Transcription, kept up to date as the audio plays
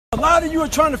A lot of you are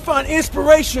trying to find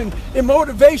inspiration and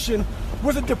motivation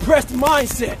with a depressed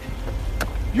mindset.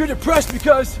 You're depressed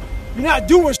because you're not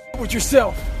doing shit with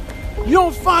yourself. You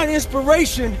don't find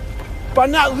inspiration by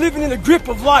not living in the grip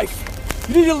of life.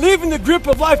 You need to live in the grip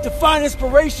of life to find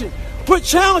inspiration. Put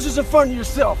challenges in front of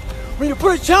yourself. When you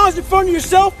put a challenge in front of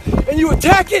yourself and you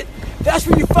attack it, that's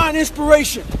when you find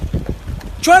inspiration.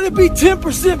 Try to be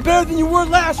 10% better than you were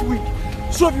last week.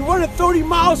 So if you're running 30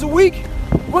 miles a week,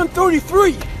 run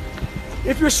 33.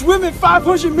 If you're swimming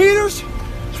 500 meters,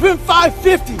 swim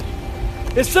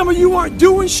 550. If some of you aren't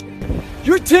doing shit,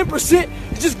 your 10%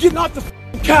 is just getting off the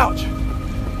couch.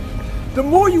 The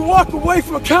more you walk away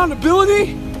from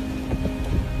accountability,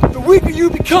 the weaker you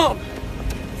become.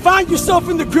 Find yourself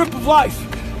in the grip of life.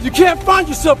 You can't find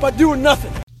yourself by doing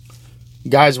nothing.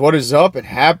 Guys, what is up? And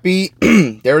happy,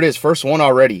 there it is, first one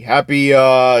already. Happy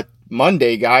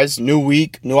Monday, guys. New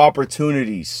week, new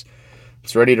opportunities.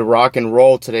 It's ready to rock and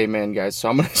roll today, man, guys. So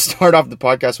I'm going to start off the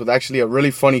podcast with actually a really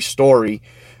funny story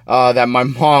that my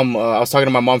mom, I was talking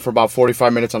to my mom for about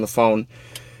 45 minutes on the phone.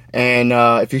 And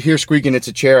if you hear squeaking, it's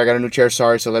a chair. I got a new chair,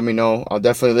 sorry, so let me know. I'll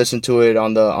definitely listen to it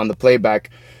on the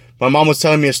playback. My mom was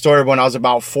telling me a story when I was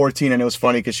about 14, and it was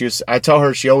funny because I tell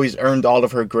her she always earned all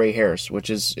of her gray hairs,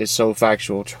 which is so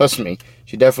factual. Trust me,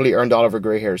 she definitely earned all of her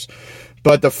gray hairs.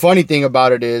 But the funny thing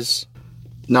about it is,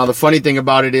 I was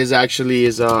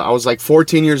like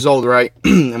 14 years old, right?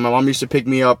 And my mom used to pick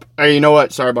me up. Hey, you know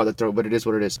what? Sorry about the throat, but it is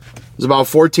what it is. I was about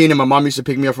 14, and my mom used to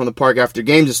pick me up from the park after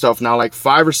games and stuff. Now, like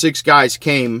 5 or 6 guys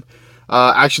came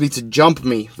actually to jump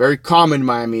me. Very common in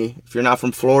Miami. If you're not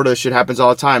from Florida, shit happens all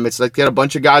the time. It's like get a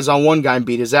bunch of guys on one guy and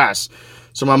beat his ass.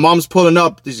 So my mom's pulling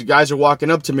up. These guys are walking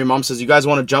up to me. Mom says, "You guys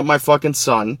want to jump my fucking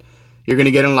son? You're going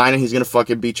to get in line, and he's going to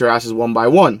fucking beat your asses one by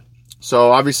one."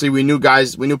 So obviously we knew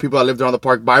people that lived around the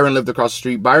park. Byron lived across the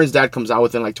street. Byron's dad comes out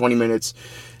within like 20 minutes.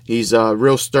 He's a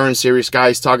real stern, serious guy.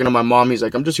 He's talking to my mom. He's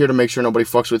like, "I'm just here to make sure nobody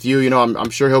fucks with you. You know, I'm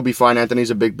sure he'll be fine. Anthony's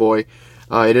a big boy.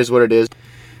 It is what it is."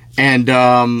 And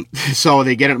so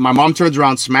they get it. My mom turns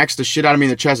around, smacks the shit out of me in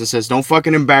the chest and says, "Don't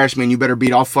fucking embarrass me, and you better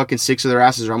beat all fucking 6 of their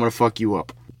asses or I'm going to fuck you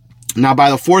up." Now,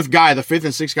 by the 4th guy, the 5th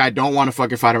and 6th guy don't want to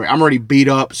fucking fight me. I'm already beat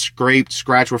up, scraped,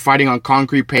 scratched. We're fighting on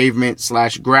concrete pavement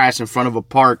 / grass in front of a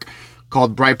park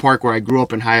called Bright Park, where I grew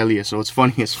up in Hialeah, so it's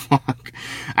funny as fuck.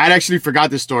 I had actually forgot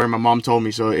this story, my mom told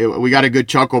me, so we got a good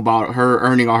chuckle about her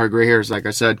earning all her gray hairs, like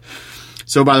I said.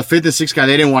 So by the 5th and 6th guy,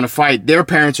 they didn't want to fight. Their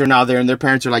parents are now there, and their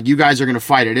parents are like, "You guys are going to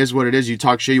fight. It is what it is. You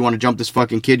talk shit, you want to jump this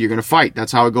fucking kid, you're going to fight.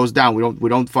 That's how it goes down. We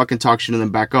don't fucking talk shit and then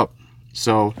back up."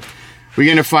 So we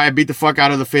get in a fight, beat the fuck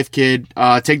out of the 5th kid,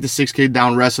 take the 6th kid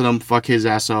down, wrestle him, fuck his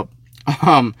ass up.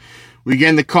 We get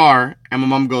in the car, and my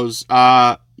mom goes,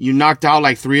 "You knocked out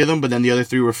like 3 of them, but then the other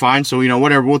 3 were fine. So, you know,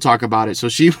 whatever, we'll talk about it." So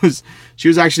she was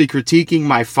actually critiquing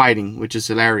my fighting, which is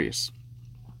hilarious.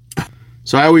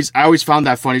 So I always found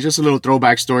that funny. Just a little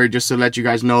throwback story, just to let you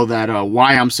guys know that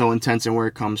why I'm so intense and where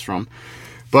it comes from.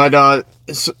 But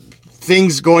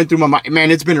things going through my mind,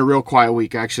 man. It's been a real quiet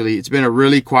week. Actually, it's been a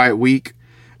really quiet week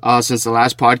since the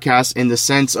last podcast. In the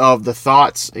sense of the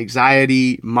thoughts,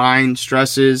 anxiety, mind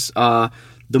stresses.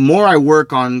 The more I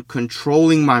work on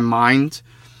controlling my mind.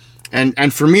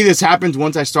 And for me, this happened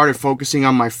once I started focusing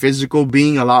on my physical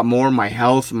being a lot more, my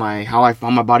health,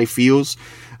 how my body feels.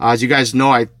 As you guys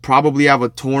know, I probably have a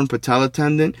torn patella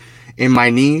tendon in my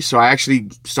knee, so I actually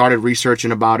started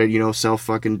researching about it, you know,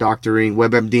 self-fucking doctoring,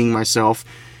 WebMDing myself,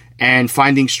 and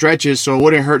finding stretches so it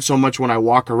wouldn't hurt so much when I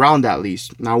walk around at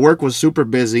least. Now, work was super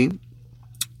busy,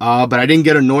 but I didn't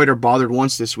get annoyed or bothered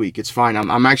once this week. It's fine.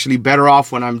 I'm actually better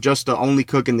off when I'm just the only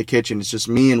cook in the kitchen. It's just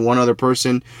me and one other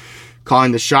person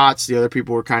calling the shots. The other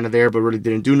people were kind of there, but really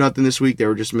didn't do nothing this week. They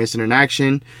were just missing in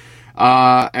action.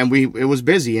 And it was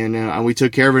busy, and we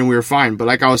took care of it, and we were fine. But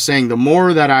like I was saying, the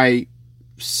more that I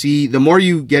see, the more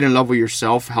you get in love with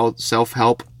yourself,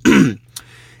 self-help,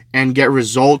 and get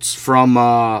results from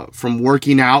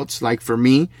working out, like for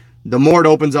me, the more it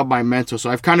opens up my mental. So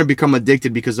I've kind of become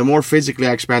addicted because the more physically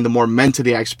I expand, the more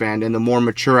mentally I expand, and the more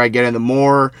mature I get, and the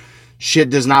more shit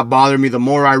does not bother me, the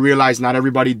more I realize not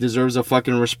everybody deserves a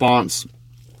fucking response.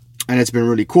 And it's been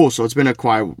really cool. So it's been a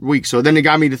quiet week. So then it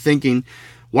got me to thinking,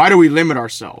 why do we limit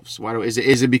ourselves?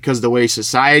 Is it because the way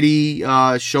society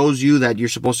shows you that you're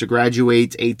supposed to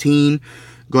graduate 18,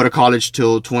 go to college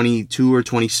till 22 or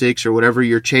 26 or whatever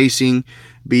you're chasing,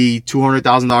 be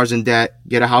 $200,000 in debt,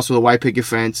 get a house with a white picket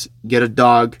fence, get a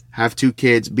dog, have 2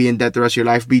 kids, be in debt the rest of your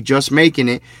life, be just making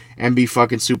it, and be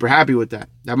fucking super happy with that?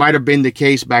 That might have been the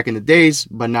case back in the days,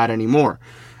 but not anymore.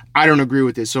 I don't agree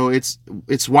with this. So it's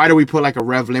why do we put like a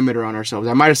rev limiter on ourselves?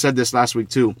 I might have said this last week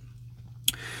too.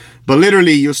 But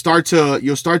literally, you'll start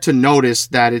to notice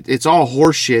that it's all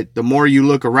horseshit the more you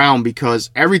look around,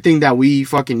 because everything that we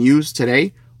fucking use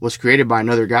today was created by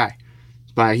another guy,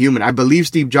 by a human. I believe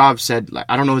Steve Jobs said, like,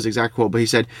 I don't know his exact quote, but he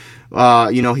said,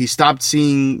 he stopped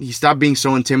being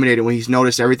so intimidated when he's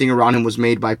noticed everything around him was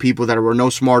made by people that were no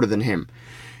smarter than him.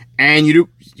 And you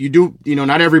do,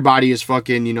 not everybody is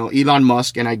fucking, Elon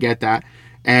Musk, and I get that.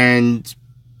 And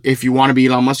if you want to be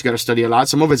Elon Musk, you got to study a lot.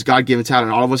 Some of it's God-given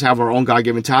talent. All of us have our own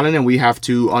God-given talent, and we have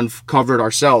to uncover it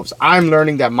ourselves. I'm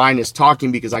learning that mine is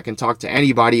talking, because I can talk to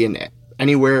anybody and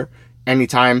anywhere,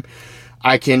 anytime.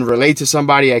 I can relate to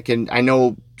somebody. I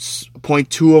know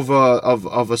point two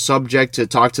of a subject to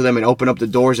talk to them and open up the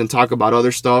doors and talk about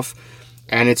other stuff.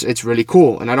 And it's really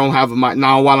cool. And I don't have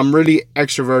now, while I'm really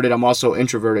extroverted, I'm also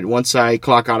introverted. Once I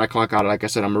clock out, I clock out. Like I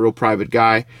said, I'm a real private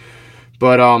guy.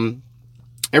 But,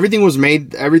 everything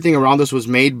around us was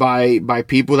made by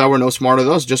people that were no smarter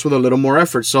than us, just with a little more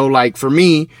effort. So, like, for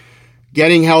me,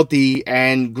 getting healthy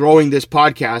and growing this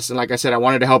podcast, and like I said, I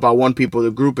wanted to help out one people.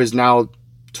 The group is now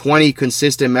 20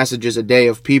 consistent messages a day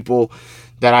of people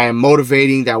that I am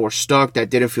motivating, that were stuck,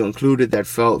 that didn't feel included, that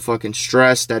felt fucking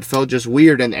stressed, that felt just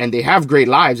weird, and they have great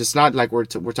lives. It's not like we're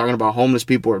talking about homeless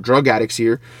people or drug addicts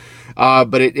here,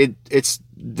 but it's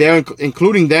they're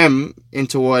including them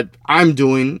into what I'm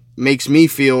doing makes me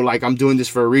feel like I'm doing this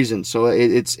for a reason. So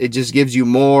it just gives you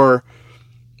more,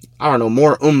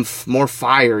 more oomph, more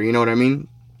fire. You know what I mean?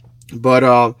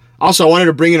 But also, I wanted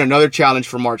to bring in another challenge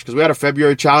for March, because we had a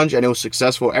February challenge and it was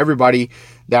successful. Everybody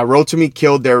that wrote to me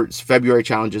killed their February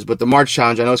challenges, but the March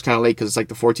challenge, I know it's kind of late because it's like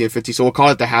the 14th and 15th, so we'll call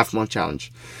it the half month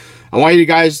challenge. I want you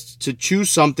guys to choose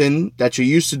something that you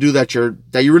used to do that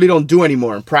you really don't do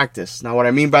anymore and practice. Now, what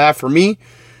I mean by that, for me,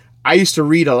 I used to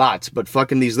read a lot, but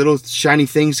fucking these little shiny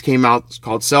things came out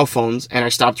called cell phones, and I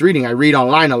stopped reading. I read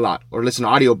online a lot or listen to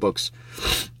audiobooks.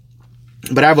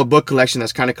 But I have a book collection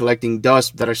that's kind of collecting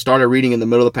dust that I started reading in the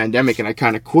middle of the pandemic, and I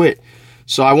kind of quit.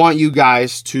 So I want you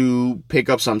guys to pick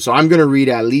up some. So I'm going to read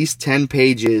at least 10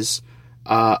 pages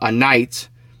a night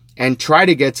and try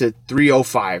to get to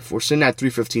 305. We're sitting at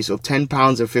 315, so 10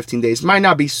 pounds in 15 days. Might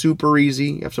not be super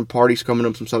easy. You have some parties coming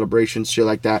up, some celebrations, shit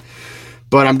like that.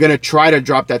 But I'm going to try to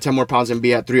drop that 10 more pounds and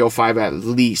be at 305 at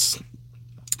least.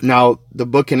 Now, the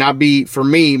book cannot be, for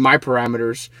me, my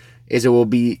parameters is it will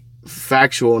be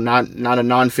factual, not a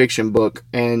nonfiction book.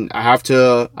 And I'm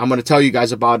going to tell you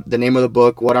guys about the name of the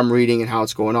book, what I'm reading, and how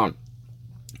it's going on.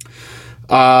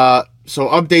 So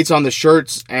updates on the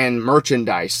shirts and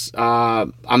merchandise.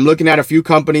 I'm looking at a few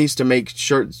companies to make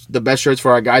shirts, the best shirts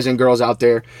for our guys and girls out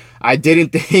there. I didn't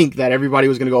think that everybody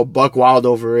was going to go buck wild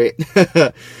over it.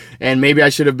 And maybe I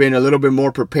should have been a little bit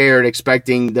more prepared,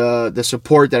 expecting the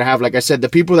support that I have. Like I said, the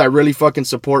people that really fucking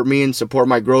support me and support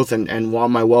my growth and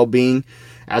want my well-being,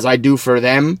 as I do for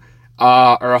them,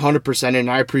 are 100% in.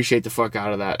 I appreciate the fuck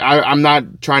out of that. I'm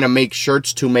not trying to make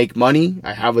shirts to make money.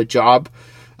 I have a job.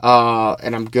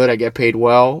 And I'm good. I get paid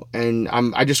well, and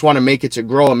I just want to make it to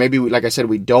grow. And maybe, like I said,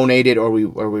 we donate it or we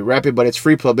rep it, but it's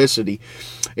free publicity.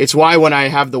 It's why when I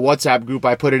have the WhatsApp group,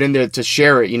 I put it in there to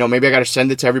share it. Maybe I got to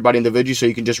send it to everybody individually so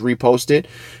you can just repost it,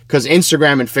 because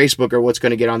Instagram and Facebook are what's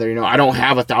going to get on there. I don't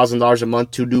have $1,000 a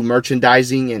month to do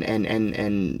merchandising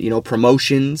and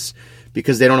promotions,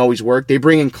 because they don't always work. They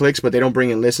bring in clicks, but they don't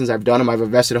bring in listens. I've done them. I've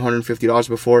invested $150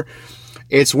 before.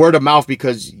 It's word of mouth,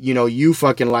 because, you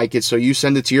fucking like it. So you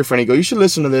send it to your friend and go, you should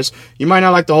listen to this. You might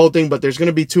not like the whole thing, but there's going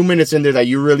to be 2 minutes in there that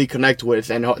you really connect with.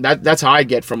 And that's how I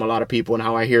get from a lot of people and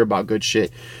how I hear about good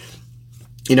shit.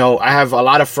 I have a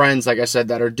lot of friends, like I said,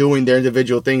 that are doing their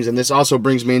individual things. And this also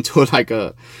brings me into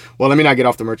let me not get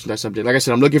off the merchandise subject. Like I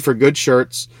said, I'm looking for good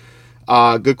shirts,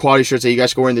 good quality shirts that you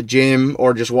guys can wear in the gym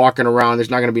or just walking around. There's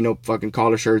not going to be no fucking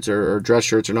collar shirts or dress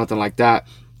shirts or nothing like that.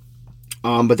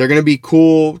 But they're going to be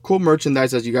cool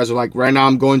merchandise, as you guys are like. Right now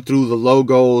I'm going through the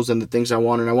logos and the things I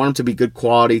want, and I want them to be good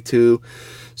quality too.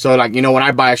 So when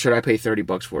I buy a shirt, I pay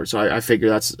 $30 for it. So I figure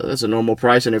that's a normal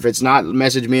price. And if it's not,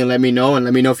 message me and let me know. And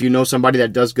let me know if you know somebody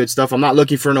that does good stuff. I'm not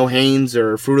looking for no Hanes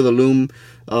or Fruit of the Loom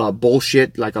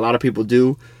bullshit like a lot of people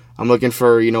do. I'm looking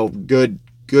for,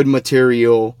 good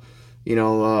material,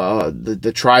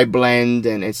 the tri-blend,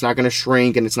 and it's not going to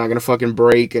shrink, and it's not going to fucking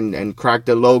break and crack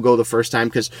the logo the first time,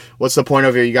 because what's the point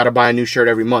of it? You got to buy a new shirt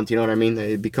every month, you know what I mean?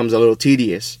 It becomes a little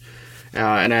tedious.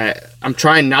 And I'm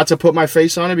trying not to put my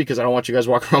face on it, because I don't want you guys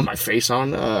walking around with my face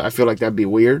on. I feel like that'd be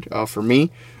weird for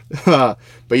me. But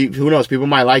who knows? People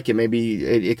might like it. Maybe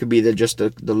it could be just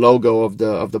the logo of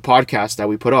the podcast that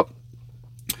we put up.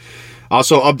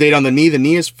 Also, update on the knee. The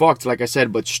knee is fucked, like I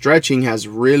said, but stretching has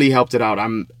really helped it out.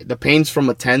 The pain's from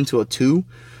a 10 to a 2,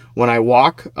 when I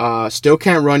walk. Still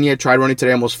can't run yet. Tried running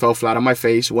today, almost fell flat on my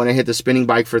face. When I hit the spinning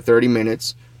bike for 30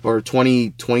 minutes or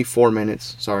 24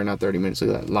 minutes. Sorry, not 30 minutes.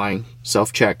 Look at that, lying.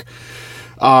 Self-check.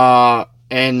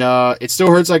 And it still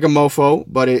hurts like a mofo,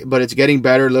 but it's getting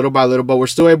better little by little, but we're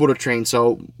still able to train.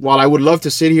 So while I would love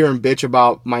to sit here and bitch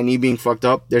about my knee being fucked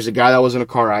up, there's a guy that was in a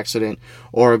car accident,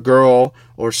 or a girl,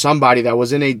 or somebody that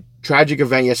was in a tragic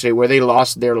event yesterday where they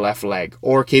lost their left leg,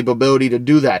 or capability to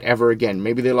do that ever again.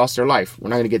 Maybe they lost their life. We're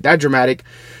not going to get that dramatic,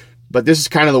 but this is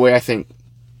kind of the way I think.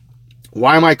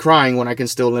 Why am I crying when I can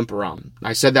still limp around?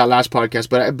 I said that last podcast,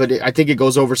 but I think it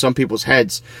goes over some people's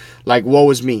heads. Like, woe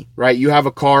is me, right? You have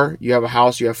a car, you have a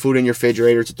house, you have food in your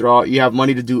refrigerator to throw out, you have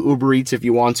money to do Uber Eats if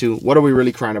you want to. What are we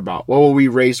really crying about? What were we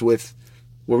raised with?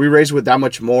 Were we raised with that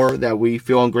much more that we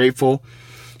feel ungrateful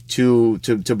to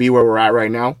be where we're at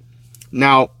right now?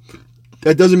 Now,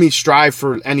 that doesn't mean strive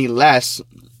for any less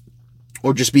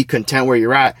or just be content where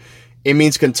you're at. It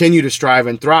means continue to strive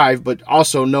and thrive, but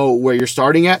also know where you're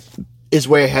starting at is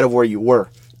way ahead of where you were.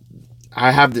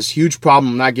 I have this huge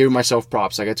problem. I'm not giving myself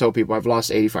props. Like I told people, I've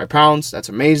lost 85 pounds. That's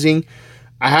amazing.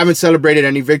 I haven't celebrated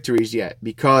any victories yet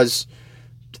because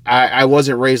I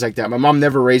wasn't raised like that. My mom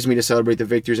never raised me to celebrate the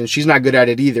victories, and she's not good at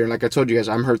it either. And like I told you guys,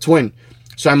 I'm her twin.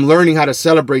 So I'm learning how to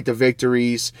celebrate the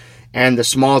victories and the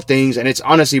small things, and it's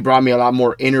honestly brought me a lot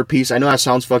more inner peace. I know that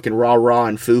sounds fucking rah-rah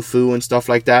and foo-foo and stuff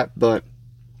like that, but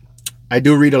I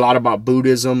do read a lot about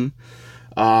Buddhism,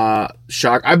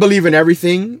 shock. I believe in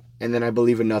everything, and then I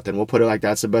believe in nothing. We'll put it like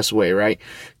that's the best way, right?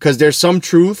 Because there's some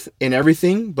truth in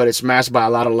everything, but it's masked by a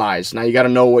lot of lies. Now you got to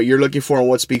know what you're looking for and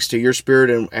what speaks to your spirit,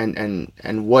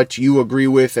 and what you agree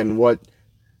with, and what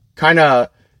kind of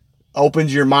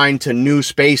opens your mind to new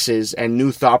spaces and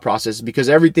new thought processes, because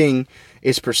everything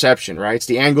is perception, right? It's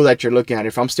the angle that you're looking at.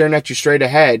 If I'm staring at you straight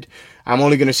ahead, I'm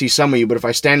only going to see some of you, but if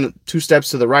I stand 2 steps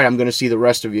to the right, I'm going to see the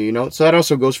rest of you, you know? So that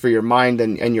also goes for your mind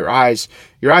and your eyes.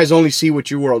 Your eyes only see what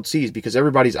your world sees, because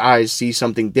everybody's eyes see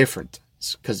something different,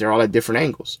 because they're all at different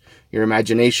angles. Your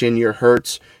imagination, your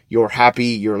hurts, your happy,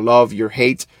 your love, your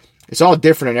hate, it's all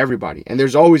different in everybody. And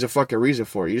there's always a fucking reason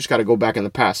for it. You just got to go back in the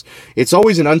past. It's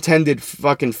always an untended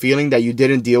fucking feeling that you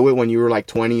didn't deal with when you were like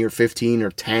 20 or 15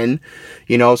 or 10.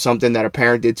 You know, something that a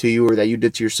parent did to you, or that you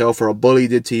did to yourself, or a bully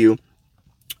did to you.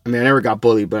 I mean, I never got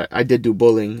bullied, but I did do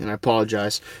bullying, and I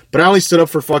apologize. But I only stood up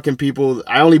for fucking people.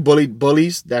 I only bullied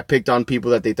bullies that picked on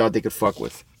people that they thought they could fuck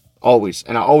with. Always.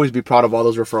 And I'll always be proud of all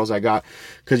those referrals I got.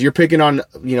 Because you're picking on,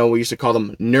 you know, we used to call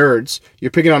them nerds.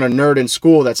 You're picking on a nerd in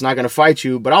school that's not going to fight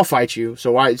you, but I'll fight you.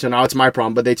 So now it's my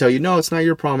problem. But they tell you, no, it's not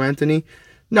your problem, Anthony.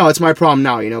 No, it's my problem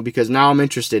now, you know, because now I'm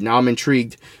interested. Now I'm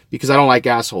intrigued, because I don't like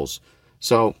assholes.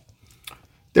 So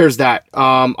there's that.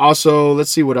 Also,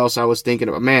 let's see what else I was thinking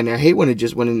about. Man, I hate when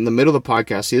in the middle of the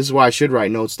podcast. See, this is why I should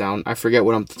write notes down. I forget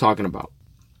what I'm talking about.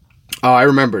 Oh, I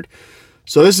remembered.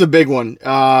 So this is a big one.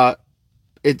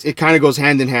 It kind of goes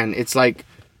hand in hand. It's like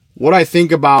what I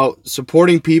think about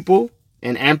supporting people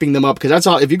and amping them up. Because that's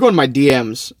all. If you go in my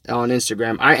DMs on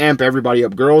Instagram, I amp everybody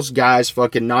up. Girls, guys,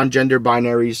 fucking non-gender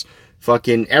binaries,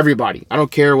 fucking everybody. I don't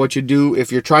care what you do.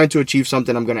 If you're trying to achieve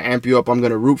something, I'm going to amp you up. I'm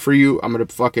going to root for you. I'm going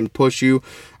to fucking push you.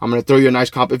 I'm going to throw you a nice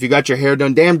comp. If you got your hair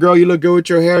done, damn girl, you look good with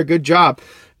your hair. Good job.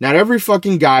 Not every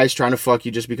fucking guy is trying to fuck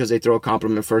you just because they throw a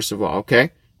compliment, first of all,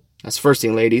 okay? That's the first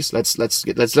thing, ladies. Let's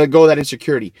let go of that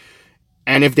insecurity.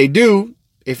 And if they do,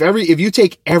 if you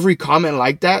take every comment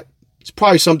like that, it's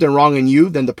probably something wrong in you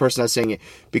than the person that's saying it.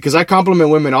 Because I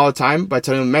compliment women all the time by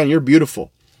telling them, man, you're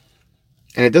beautiful.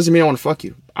 And it doesn't mean I want to fuck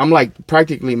you. I'm like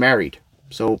practically married.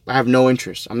 So I have no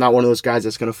interest. I'm not one of those guys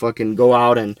that's going to fucking go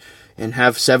out and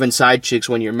have 7 side chicks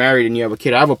when you're married and you have a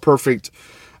kid. I have a perfect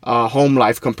home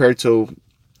life compared to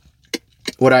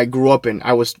what I grew up in.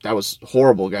 That was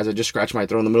horrible, guys. I just scratched my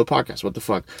throat in the middle of the podcast. What the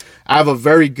fuck? I have a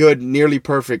very good, nearly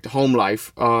perfect home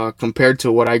life compared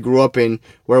to what I grew up in,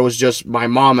 where it was just my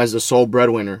mom as the sole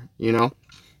breadwinner, you know?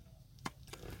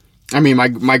 I mean,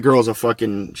 my girl's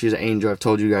she's an angel, I've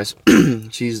told you guys.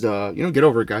 She's get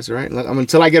over it, guys, all right?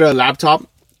 Until I get a laptop,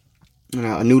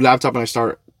 a new laptop, and I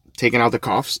start taking out the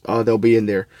coughs, they'll be in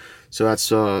there. So that's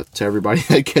to everybody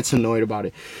that gets annoyed about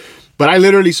it. But I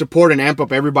literally support and amp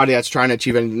up everybody that's trying to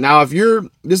achieve anything. Now, this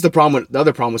is the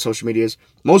other problem with social media is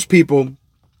most people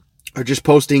are just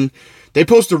posting. They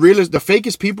post the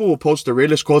fakest people will post the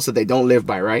realest quotes that they don't live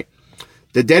by, right?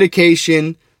 The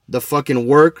dedication, the fucking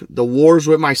work, the wars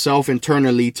with myself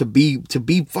internally to be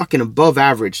fucking above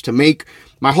average, to make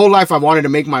my whole life. I wanted to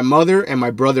make my mother and my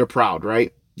brother proud,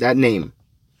 right? That name,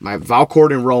 my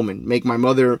Valcourt and Roman, make my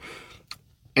mother.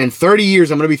 In 30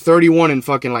 years, I'm going to be 31 in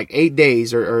fucking like 8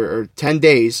 days or 10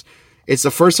 days. It's the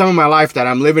first time in my life that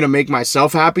I'm living to make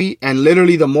myself happy. And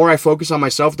literally, the more I focus on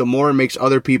myself, the more it makes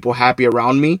other people happy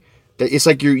around me. That it's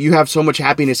like you have so much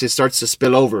happiness, it starts to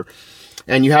spill over.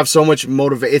 And you have so much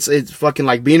motivation. It's fucking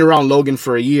like being around Logan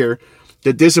for a year.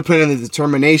 The discipline and the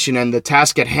determination and the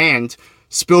task at hand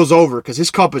spills over because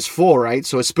his cup is full, right?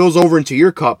 So it spills over into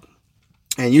your cup.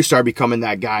 And you start becoming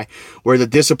that guy where the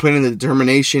discipline and the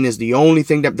determination is the only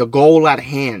thing, that the goal at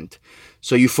hand.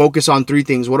 So you focus on 3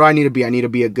 things. What do I need to be? I need to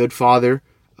be a good father,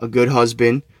 a good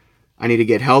husband. I need to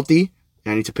get healthy,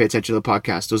 and I need to pay attention to the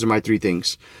podcast. Those are my 3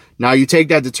 things. Now you take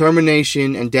that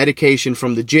determination and dedication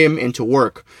from the gym into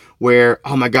work where,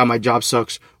 oh my God, my job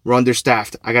sucks. We're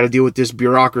understaffed. I got to deal with this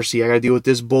bureaucracy. I got to deal with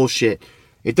this bullshit.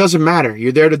 It doesn't matter.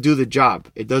 You're there to do the job.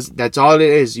 That's all it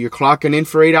is. You're clocking in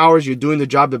for 8 hours. You're doing the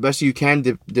job the best you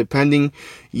can, depending.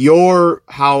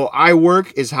 How I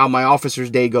work is how my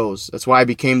officer's day goes. That's why I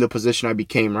became the position I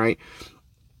became, right?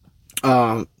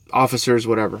 Officers,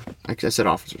 whatever. I said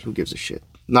officers. Who gives a shit?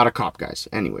 Not a cop, guys.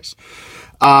 Anyways.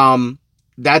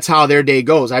 That's how their day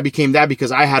goes. I became that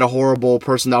because I had a horrible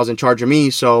person that was in charge of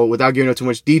me. So without giving out too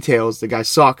much details, the guy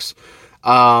sucks.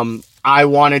 I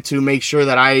wanted to make sure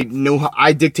that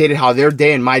I dictated how their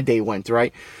day and my day went,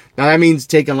 right? Now that means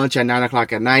taking lunch at 9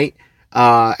 o'clock at night,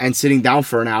 and sitting down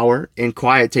for an hour in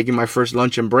quiet, taking my first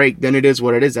lunch and break. Then it is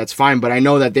what it is. That's fine. But I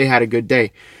know that they had a good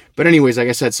day. But anyways, like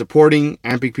I said, supporting,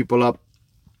 amping people up.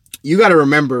 You got to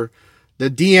remember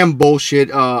the DM bullshit,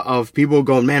 of people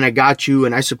going, man, I got you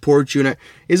and I support you. And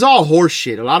it's all horse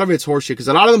shit. A lot of it's horse shit because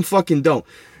a lot of them fucking don't.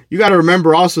 You got to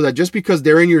remember also that just because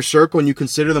they're in your circle and you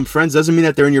consider them friends doesn't mean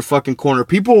that they're in your fucking corner.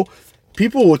 People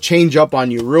will change up on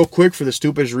you real quick for the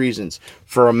stupidest reasons.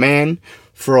 For a man,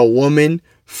 for a woman,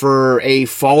 for a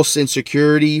false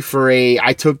insecurity, for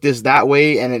I took this that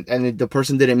way and the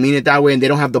person didn't mean it that way and they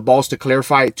don't have the balls to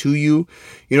clarify it to you.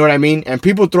 You know what I mean? And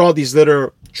people throw out these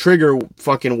little trigger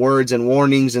fucking words and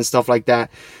warnings and stuff like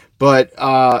that. But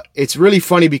it's really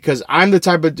funny because I'm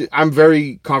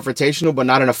very confrontational, but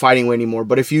not in a fighting way anymore.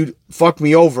 But if you fuck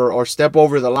me over or step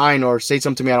over the line or say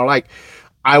something to me I don't like,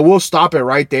 I will stop it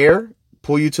right there,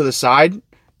 pull you to the side,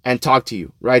 and talk to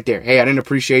you right there. Hey, I didn't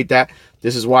appreciate that.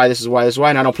 This is why.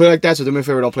 And I don't play like that, so do me a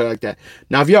favor, don't play like that.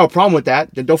 Now, if you have a problem with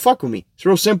that, then don't fuck with me. It's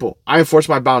real simple. I enforce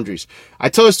my boundaries. I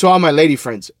tell this to all my lady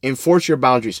friends. Enforce your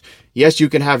boundaries. Yes, you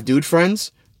can have dude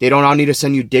friends. They don't all need to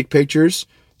send you dick pictures.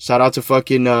 Shout out to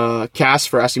fucking Cass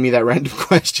for asking me that random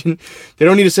question. They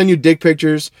don't need to send you dick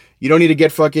pictures. You don't need to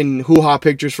get fucking hoo-ha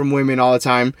pictures from women all the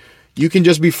time. You can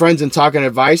just be friends and talk and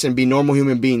advice and be normal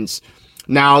human beings.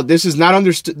 Now, this is not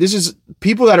understood. This is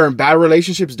people that are in bad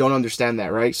relationships don't understand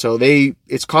that, right? So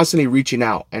it's constantly reaching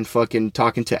out and fucking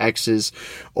talking to exes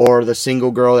or the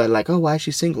single girl that like, oh, why is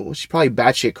she single? Well, she's probably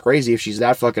batshit crazy if she's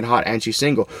that fucking hot and she's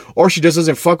single. Or she just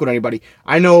doesn't fuck with anybody.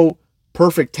 I know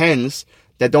perfect 10s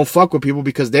that don't fuck with people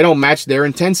because they don't match their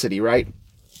intensity, right?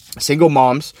 Single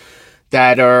moms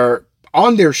that are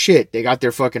on their shit. They got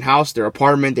their fucking house, their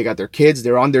apartment, they got their kids,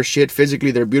 they're on their shit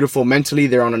physically, they're beautiful mentally,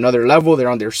 they're on another level, they're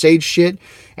on their sage shit,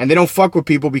 and they don't fuck with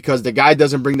people because the guy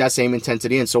doesn't bring that same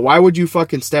intensity in. So why would you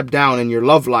fucking step down in your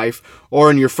love life or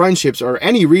in your friendships or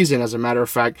any reason, as a matter of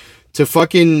fact, to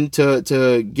fucking,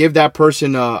 to give that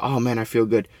person oh man, I feel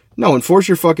good. No, enforce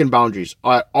your fucking boundaries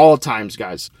at all times,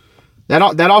 guys.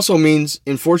 That also means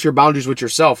enforce your boundaries with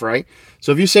yourself, right?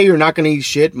 So if you say you're not going to eat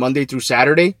shit Monday through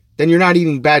Saturday, then you're not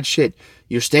eating bad shit.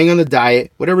 You're staying on the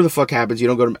diet. Whatever the fuck happens, you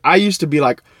don't go to... I used to be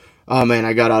like, oh man,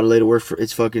 I got out of late work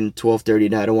it's fucking 12:30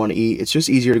 and I don't want to eat. It's just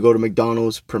easier to go to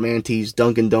McDonald's, Primanti's,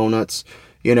 Dunkin' Donuts,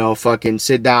 fucking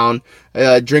sit down,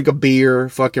 drink a beer,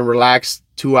 fucking relax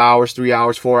 2 hours, 3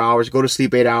 hours, 4 hours, go to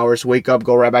sleep 8 hours, wake up,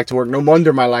 go right back to work. No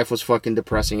wonder my life was fucking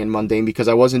depressing and mundane because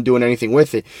I wasn't doing anything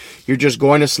with it. You're just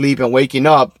going to sleep and waking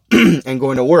up and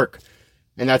going to work.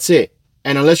 And that's it.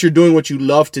 And unless you're doing what you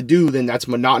love to do, then that's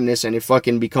monotonous and it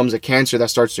fucking becomes a cancer that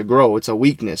starts to grow. It's a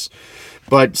weakness.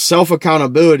 But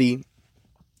self-accountability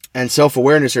and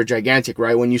self-awareness are gigantic,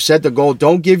 right? When you set the goal,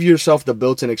 don't give yourself the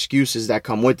built-in excuses that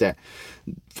come with that.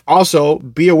 Also,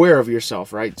 be aware of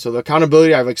yourself, right? So the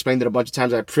accountability, I've explained it a bunch of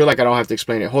times. I feel like I don't have to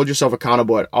explain it. Hold yourself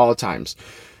accountable at all times.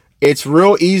 It's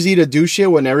real easy to do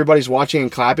shit when everybody's watching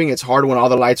and clapping. It's hard when all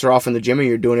the lights are off in the gym and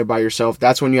you're doing it by yourself.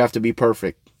 That's when you have to be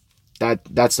perfect.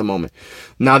 That's the moment.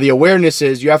 Now, the awareness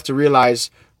is you have to realize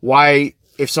why,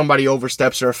 if somebody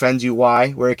oversteps or offends you,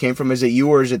 why, where it came from. Is it you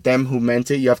or is it them who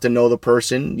meant it? You have to know the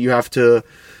person. You have to,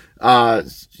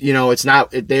 it's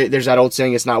not, there's that old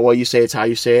saying, it's not what you say, it's how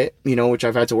you say it, which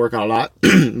I've had to work on a lot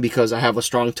because I have a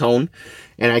strong tone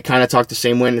and I kind of talk the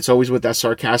same way. And it's always with that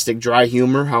sarcastic, dry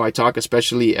humor, how I talk,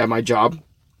 especially at my job.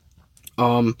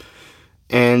 1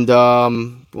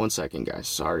 second, guys.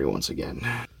 Sorry once again.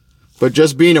 But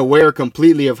just being aware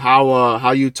completely of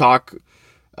how you talk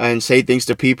and say things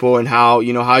to people, and how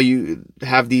you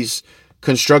have these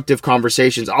constructive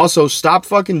conversations. Also, stop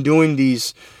fucking doing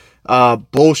these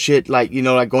bullshit, like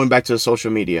going back to the social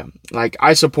media. Like,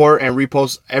 I support and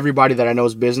repost everybody that I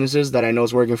know's businesses, that I know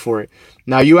is working for it.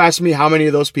 Now, you ask me how many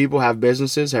of those people have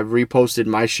businesses, have reposted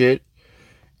my shit,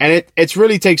 and it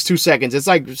really takes 2 seconds. It's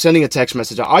like sending a text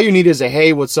message. All you need is a,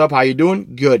 hey, what's up? How you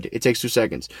doing? Good. It takes 2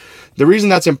 seconds. The reason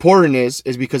that's important is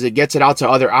because it gets it out to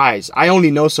other eyes. I only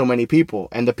know so many people,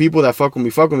 and the people that fuck with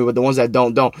me, but the ones that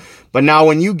don't. But now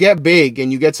when you get big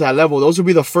and you get to that level, those will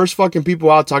be the first fucking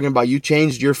people out talking about you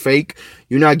changed, you're fake,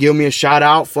 you're not giving me a shout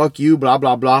out, fuck you, blah,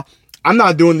 blah, blah. I'm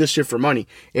not doing this shit for money.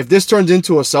 If this turns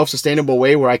into a self-sustainable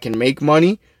way where I can make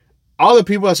money, all the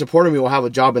people that supported me will have a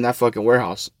job in that fucking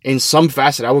warehouse. In some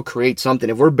facet, I will create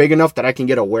something. If we're big enough that I can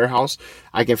get a warehouse,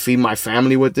 I can feed my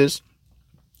family with this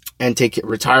and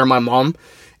retire my mom.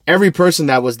 Every person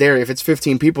that was there, if it's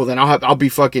 15 people, then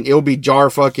it'll be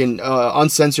Jar fucking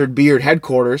Uncensored Beard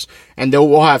headquarters, and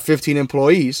we'll have 15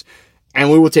 employees, and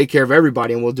we will take care of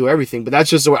everybody, and we'll do everything. But that's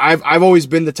just the way I've always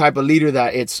been the type of leader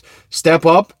that it's step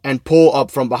up and pull up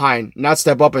from behind, not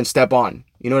step up and step on.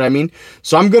 You know what I mean?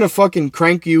 So I'm going to fucking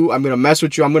crank you. I'm going to mess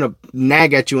with you. I'm going to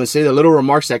nag at you and say the little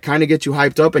remarks that kind of get you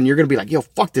hyped up. And you're going to be like, yo,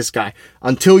 fuck this guy,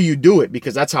 until you do it,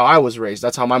 because that's how I was raised.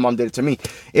 That's how my mom did it to me.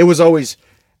 It was always,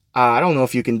 I don't know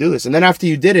if you can do this. And then after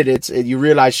you did it, you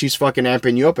realize she's fucking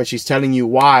amping you up, and she's telling you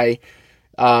why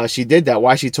she did that,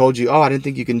 why she told you, oh, I didn't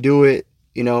think you can do it.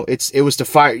 It was to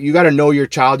fire. You got to know your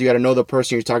child. You got to know the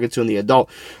person you're talking to and the adult.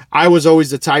 I was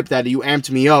always the type that you amped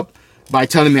me up by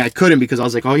telling me I couldn't, because I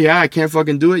was like, oh yeah, I can't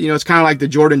fucking do it. It's kind of like the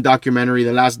Jordan documentary,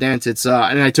 The Last Dance. It's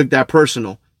and I took that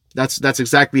personal. That's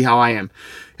exactly how I am.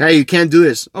 Hey, you can't do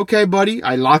this. Okay, buddy.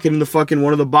 I lock it in the fucking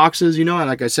one of the boxes, and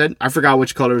like I said, I forgot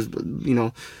which colors,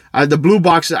 the blue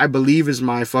box, I believe, is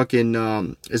my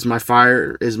fucking is my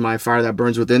fire that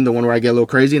burns within, the one where I get a little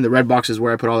crazy, and the red box is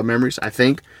where I put all the memories, I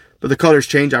think. But the colors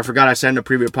change. I forgot I said in a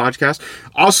previous podcast.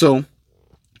 Also,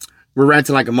 we're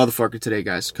ranting like a motherfucker today,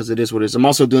 guys, because it is what it is. I'm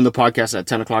also doing the podcast at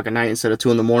 10 o'clock at night instead of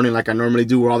 2 in the morning like I normally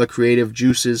do, where all the creative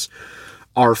juices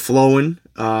are flowing,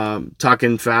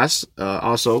 talking fast,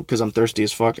 also because I'm thirsty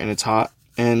as fuck and it's hot.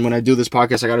 And when I do this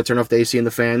podcast, I got to turn off the AC and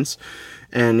the fans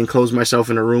and enclose myself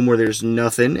in a room where there's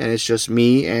nothing, and it's just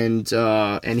me and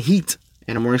heat.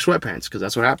 And I'm wearing sweatpants because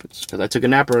that's what happens, because I took a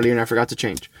nap earlier and I forgot to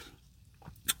change.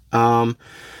 So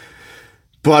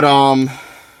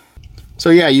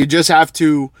yeah, you just have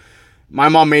to. My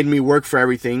mom made me work for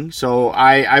everything, so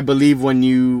I believe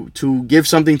to give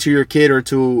something to your kid,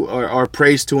 or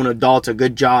praise to an adult, a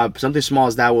good job, something small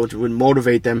as that would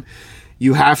motivate them.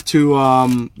 You have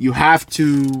to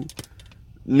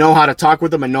know how to talk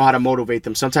with them and know how to motivate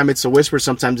them. Sometimes it's a whisper,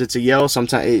 sometimes it's a yell,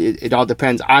 sometimes it all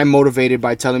depends. I'm motivated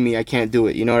by telling me I can't do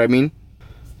it. You know what I mean?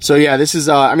 So yeah, this is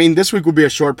this week will be a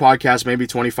short podcast, maybe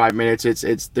 25 minutes.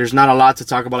 It's there's not a lot to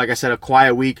talk about. Like I said, a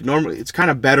quiet week. Normally it's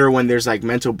kind of better when there's like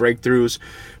mental breakthroughs,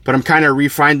 but I'm kind of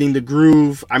refinding the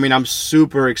groove. I'm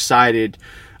super excited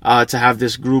to have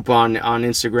this group on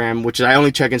Instagram, which I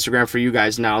only check Instagram for you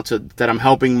guys now, that I'm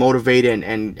helping motivate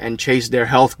and chase their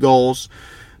health goals.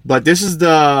 But this is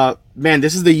the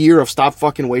year of stop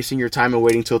fucking wasting your time and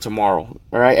waiting till tomorrow.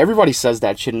 All right, everybody says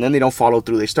that shit and then they don't follow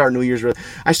through. They start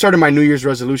I started my New Year's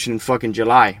resolution in fucking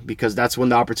July, because that's when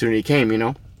the opportunity came.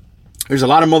 There's a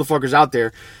lot of motherfuckers out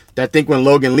there that think when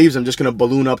Logan leaves, I'm just gonna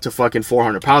balloon up to fucking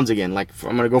 400 pounds again. Like,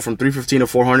 I'm gonna go from 315 to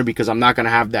 400, because I'm not gonna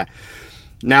have that.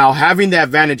 Now, having the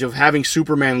advantage of having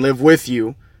Superman live with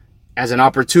you as an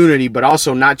opportunity, but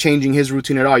also not changing his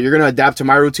routine at all. You're going to adapt to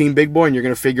my routine, big boy, and you're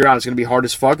going to figure out it's going to be hard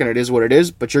as fuck, and it is what it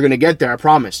is, but you're going to get there, I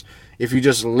promise. If you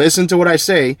just listen to what I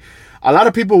say, a lot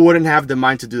of people wouldn't have the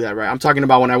mind to do that, right? I'm talking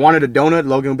about when I wanted a donut,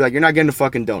 Logan would be like, you're not getting a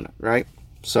fucking donut, right?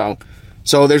 So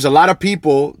there's a lot of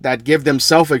people that give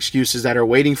themselves excuses that are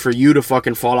waiting for you to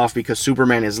fucking fall off because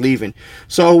Superman is leaving.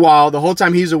 So while the whole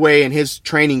time he's away in his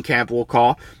training camp, we'll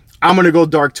call, I'm going to go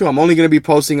dark too. I'm only going to be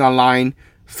posting online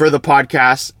for the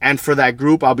podcast, and for that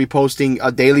group, I'll be posting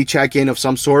a daily check-in of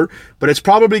some sort, but it's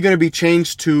probably going to be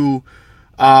changed to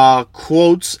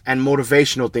quotes and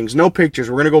motivational things. No pictures.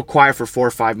 We're going to go quiet for 4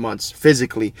 or 5 months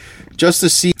physically, just to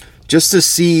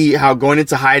see how going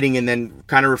into hiding and then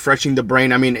kind of refreshing the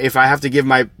brain. If I have to give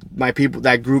my people,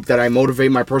 that group that I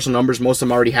motivate, my personal numbers, most of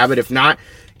them already have it. If not,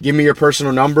 give me your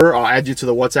personal number. I'll add you to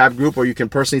the WhatsApp group, or you can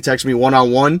personally text me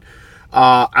one-on-one.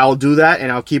 I'll do that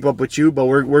and I'll keep up with you, but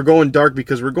we're going dark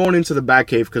because we're going into the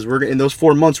Batcave, because we're in those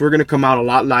 4 months, we're going to come out a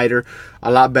lot lighter,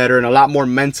 a lot better, and a lot more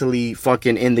mentally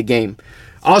fucking in the game.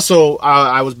 Also,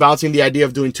 I was bouncing the idea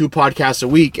of doing 2 podcasts a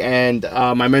week, and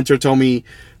my mentor told me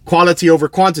quality over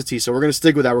quantity. So we're going to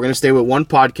stick with that. We're going to stay with one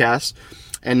podcast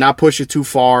and not push it too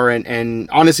far. And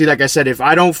honestly, like I said, if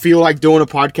I don't feel like doing a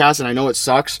podcast, and I know it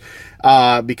sucks,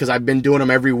 because I've been doing them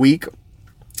every week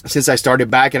since I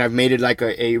started back, and I've made it like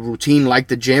a routine, like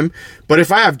the gym. But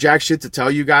if I have jack shit to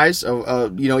tell you guys,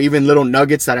 even little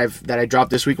nuggets that I dropped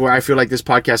this week where I feel like this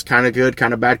podcast kind of good,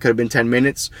 kind of bad, could have been 10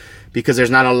 minutes because there's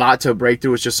not a lot to break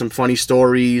through. It's just some funny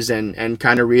stories and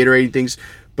kind of reiterating things.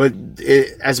 But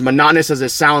as monotonous as it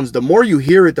sounds, the more you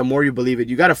hear it, the more you believe it.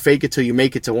 You got to fake it till you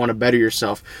make it to want to better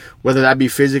yourself, whether that be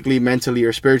physically, mentally,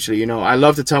 or spiritually. I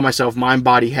love to tell myself mind,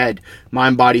 body, head,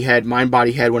 mind, body, head, mind,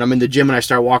 body, head when I'm in the gym and I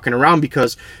start walking around,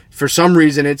 because for some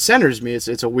reason it centers me.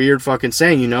 It's a weird fucking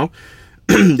saying,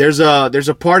 There's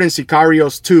a part in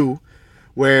Sicarios 2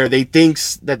 where they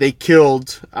thinks that they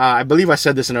killed, I believe I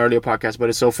said this in an earlier podcast, but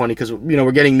it's so funny because,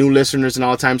 we're getting new listeners and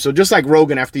all the time. So just like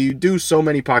Rogan, after you do so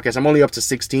many podcasts, I'm only up to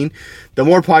 16. The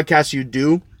more podcasts you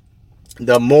do,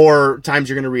 the more times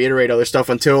you're going to reiterate other stuff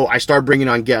until I start bringing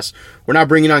on guests. We're not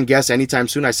bringing on guests anytime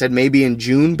soon. I said maybe in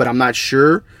June, but I'm not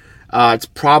sure. It's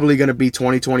probably going to be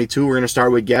 2022. We're going to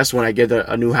start with guests when I get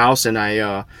a new house and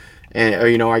I get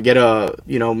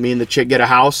me and the chick get a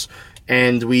house.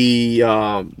 And we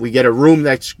get a room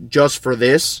that's just for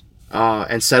this,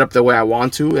 and set up the way I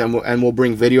want to, and we'll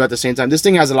bring video at the same time. This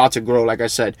thing has a lot to grow. Like I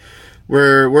said,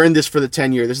 we're in this for the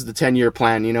 10-year. This is the 10-year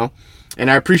plan, And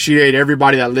I appreciate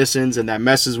everybody that listens and that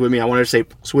messes with me. I wanted to say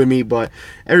with me, but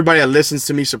everybody that listens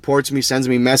to me, supports me, sends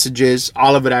me messages,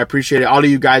 all of it, I appreciate it. All of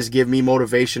you guys give me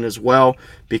motivation as well,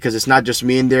 because it's not just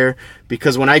me in there.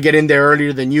 Because when I get in there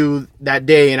earlier than you that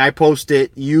day and I post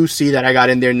it, you see that I got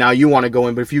in there, now you want to go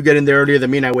in. But if you get in there earlier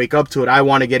than me and I wake up to it, I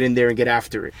want to get in there and get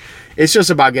after it. It's just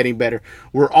about getting better.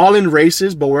 We're all in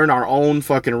races, but we're in our own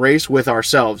fucking race with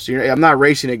ourselves. I'm not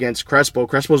racing against Crespo.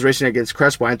 Crespo's racing against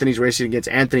Crespo. Anthony's racing against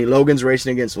Anthony. Logan's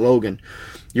racing against Logan.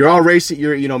 You're all racing.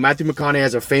 Matthew McConaughey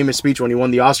has a famous speech when he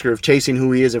won the Oscar of chasing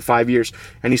who he is in 5 years.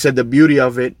 And he said the beauty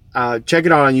of it, check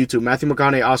it out on YouTube, Matthew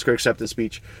McConaughey Oscar acceptance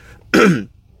speech.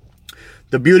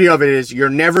 The beauty of it is you're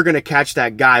never going to catch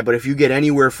that guy, but if you get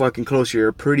anywhere fucking close, you're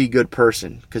a pretty good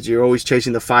person, because you're always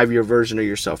chasing the 5-year version of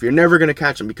yourself. You're never going to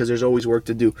catch him because there's always work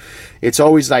to do. It's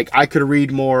always like, I could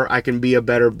read more, I can be a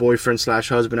better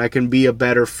boyfriend/husband, I can be a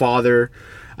better father,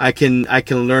 I can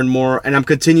learn more, and I'm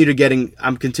continue to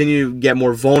get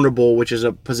more vulnerable, which is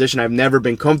a position I've never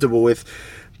been comfortable with.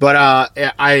 But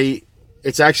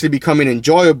it's actually becoming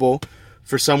enjoyable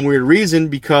for some weird reason,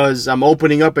 because I'm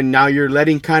opening up, and now you're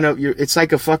letting it's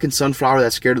like a fucking sunflower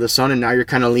that's scared of the sun, and now you're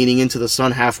kind of leaning into the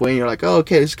sun halfway, and you're like, oh,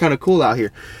 okay, it's kind of cool out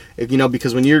here.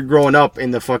 Because when you're growing up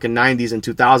in the fucking 90s and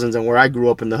 2000s, and where I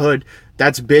grew up in the hood,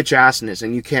 that's bitch assness,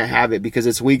 and you can't have it because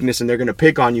it's weakness, and they're going to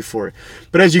pick on you for it.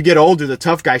 But as you get older, the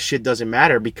tough guy shit doesn't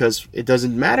matter, because it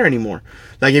doesn't matter anymore.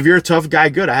 Like, if you're a tough guy,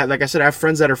 good. I have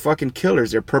friends that are fucking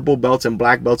killers. They're purple belts and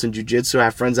black belts in jiu-jitsu. I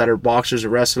have friends that are boxers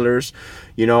and wrestlers.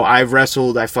 I've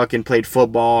wrestled. I fucking played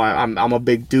football. I'm a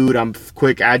big dude. I'm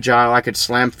quick, agile. I could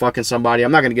slam fucking somebody.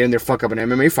 I'm not going to get in there, fuck up an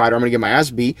MMA fighter. I'm going to get my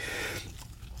ass beat.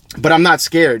 But I'm not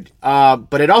scared.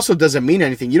 But it also doesn't mean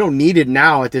anything. You don't need it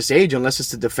now at this age unless it's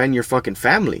to defend your fucking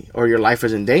family or your life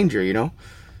is in danger,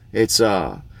 It's,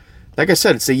 like I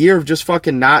said, it's a year of just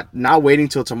fucking not waiting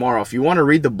till tomorrow. If you want to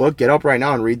read the book, get up right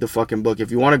now and read the fucking book.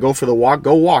 If you want to go for the walk,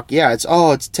 go walk. Yeah, it's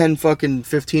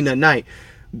 10:15 at night.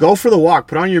 Go for the walk.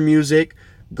 Put on your music.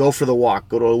 Go for the walk.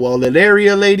 Go to a well-lit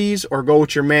area, ladies, or go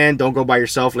with your man. Don't go by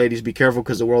yourself, ladies. Be careful,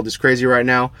 because the world is crazy right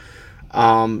now.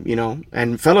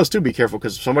 And fellas too, be careful,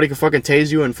 because somebody can fucking tase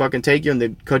you and fucking take you, and they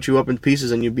cut you up in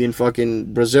pieces, and you'd be in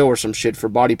fucking Brazil or some shit for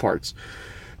body parts.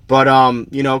 But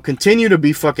continue to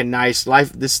be fucking nice.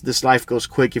 This life goes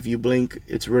quick. If you blink,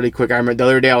 it's really quick. I remember the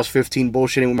other day I was 15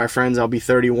 bullshitting with my friends. I'll be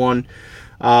 31,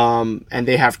 and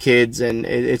they have kids, and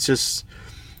it's just,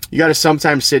 you got to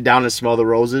sometimes sit down and smell the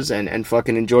roses and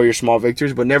fucking enjoy your small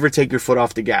victories, but never take your foot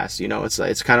off the gas.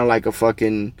 It's kind of like a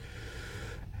fucking.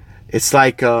 It's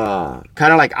like kind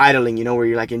of like idling, where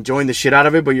you're like enjoying the shit out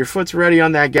of it, but your foot's already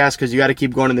on that gas because you got to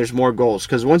keep going, and there's more goals.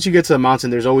 Because once you get to the mountain,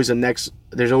 there's always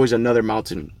another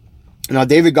mountain. Now,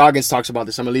 David Goggins talks about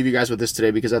this. I'm gonna leave you guys with this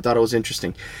today because I thought it was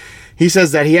interesting. He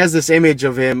says that he has this image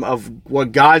of him, of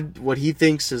what he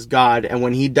thinks is God, and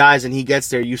when he dies and he gets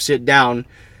there, you sit down,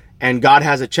 and God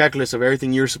has a checklist of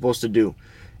everything you're supposed to do.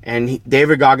 And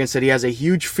David Goggins said he has a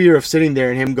huge fear of sitting there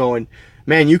and him going,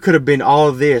 man, you could have been all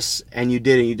of this, and you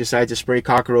didn't. You decided to spray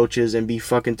cockroaches and be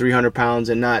fucking 300 pounds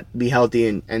and not be healthy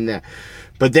and that.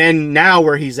 But then now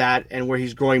where he's at and where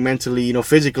he's growing mentally,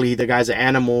 physically, the guy's an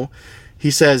animal. He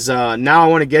says, now I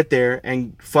want to get there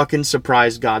and fucking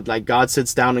surprise God. Like, God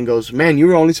sits down and goes, man, you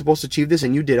were only supposed to achieve this,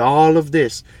 and you did all of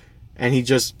this. And he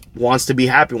just wants to be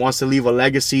happy, wants to leave a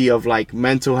legacy of like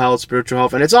mental health, spiritual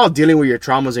health, and it's all dealing with your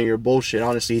traumas and your bullshit.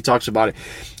 Honestly, he talks about it.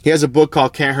 He has a book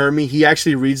called Can't Hurt Me. He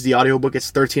actually reads the audiobook.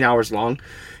 It's 13 hours long.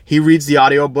 He reads the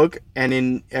audiobook, and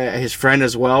in his friend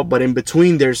as well, but in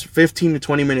between there's 15 to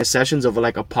 20 minute sessions of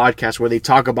like a podcast where they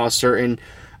talk about certain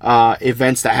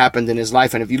events that happened in his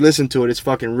life, and if you listen to it, it's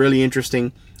fucking really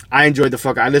interesting. I enjoyed the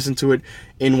fuck. I listened to it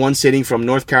in one sitting from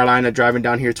North Carolina, driving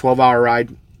down here, 12-hour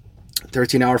ride,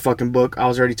 13-hour fucking book. I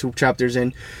was already 2 chapters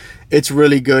in. It's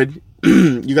really good.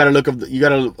 You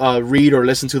gotta read or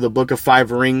listen to the Book of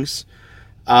Five Rings.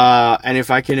 And if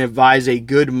I can advise a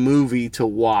good movie to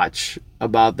watch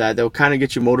about that'll kind of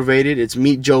get you motivated. It's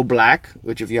Meet Joe Black,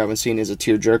 which if you haven't seen is a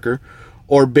tearjerker,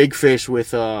 or Big Fish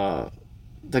with the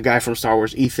guy from Star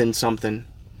Wars, Ethan something.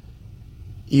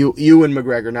 Ewan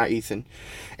McGregor, not Ethan.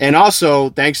 And also,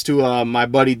 thanks to my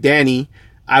buddy Danny,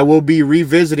 I will be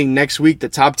revisiting next week the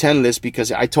top 10 list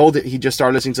because I told it he just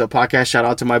started listening to a podcast. Shout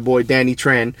out to my boy Danny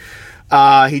Tran.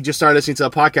 He just started listening to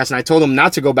a podcast, and I told him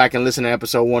not to go back and listen to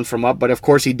episode 1 from Up, but of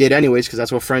course he did anyways because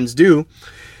that's what friends do.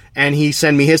 And he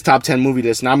sent me his top 10 movie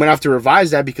list. Now I'm going to have to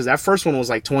revise that because that first one was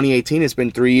like 2018. It's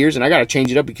been 3 years, and I got to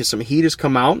change it up because some heat has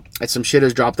come out and some shit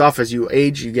has dropped off. As you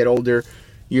age, you get older,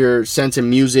 your sense in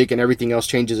music and everything else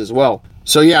changes as well.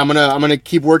 So yeah, I'm gonna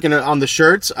keep working on the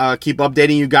shirts, keep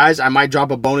updating you guys. I might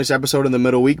drop a bonus episode in the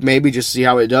middle week, maybe, just to see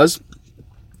how it does.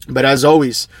 But as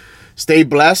always, stay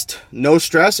blessed, no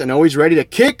stress, and always ready to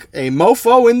kick a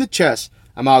mofo in the chest.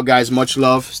 I'm out, guys. Much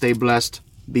love. Stay blessed.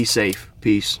 Be safe.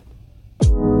 Peace.